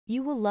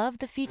You will love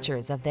the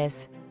features of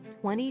this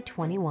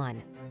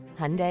 2021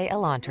 Hyundai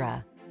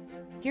Elantra.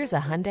 Here's a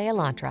Hyundai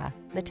Elantra,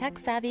 the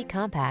tech-savvy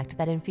compact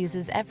that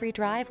infuses every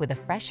drive with a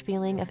fresh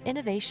feeling of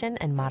innovation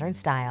and modern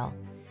style.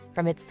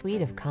 From its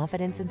suite of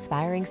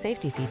confidence-inspiring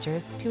safety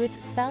features to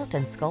its svelte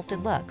and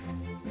sculpted looks,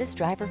 this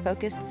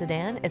driver-focused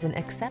sedan is an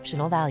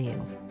exceptional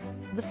value.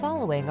 The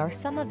following are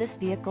some of this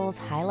vehicle's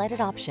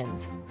highlighted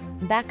options: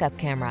 backup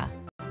camera,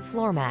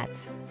 floor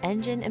mats,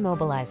 engine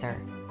immobilizer.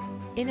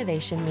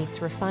 Innovation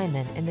meets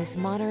refinement in this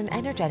modern,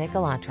 energetic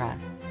Elantra.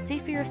 See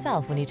for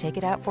yourself when you take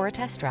it out for a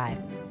test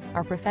drive.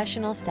 Our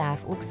professional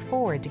staff looks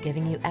forward to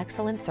giving you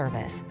excellent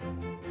service.